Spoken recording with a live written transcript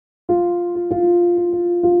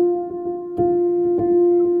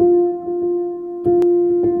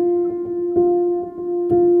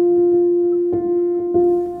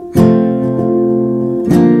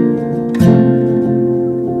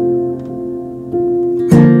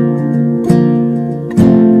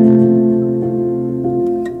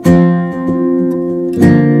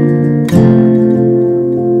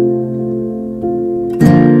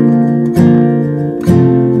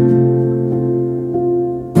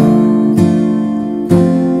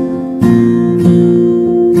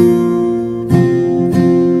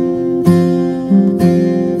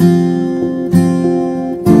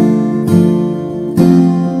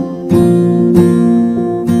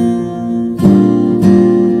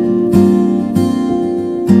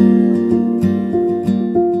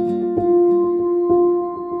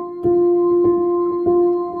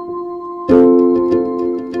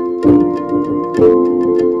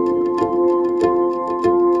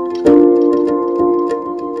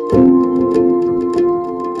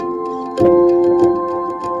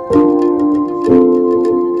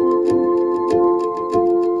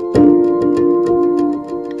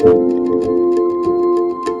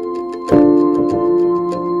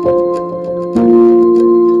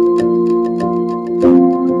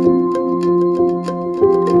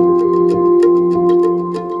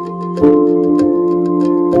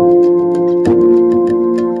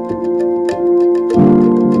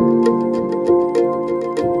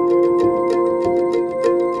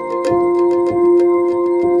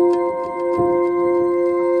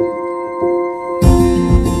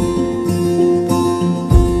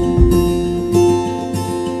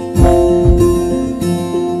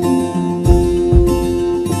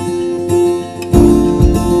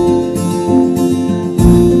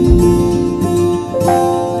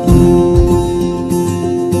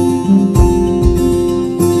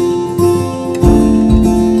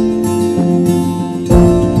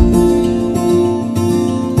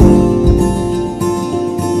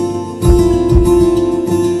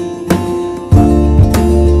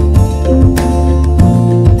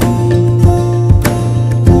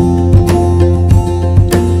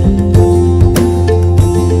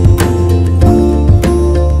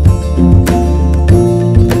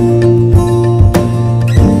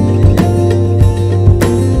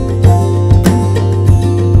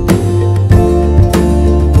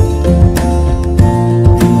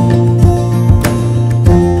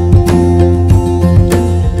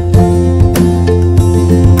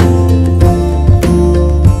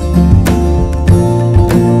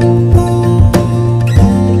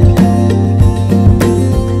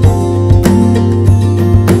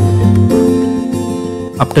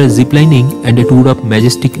After ziplining and a tour of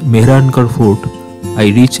majestic Mehrangarh Fort, I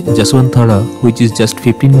reach Jaswant Thada, which is just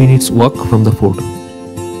 15 minutes walk from the fort.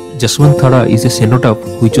 Jaswant Thada is a cenotaph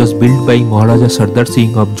which was built by Maharaja Sardar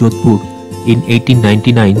Singh of Jodhpur in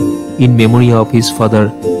 1899 in memory of his father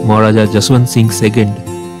Maharaja Jaswant Singh II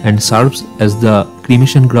and serves as the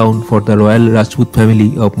cremation ground for the royal Rajput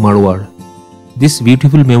family of Marwar. This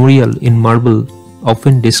beautiful memorial in marble,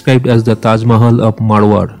 often described as the Taj Mahal of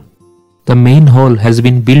Marwar. The main hall has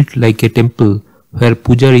been built like a temple where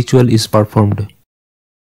puja ritual is performed.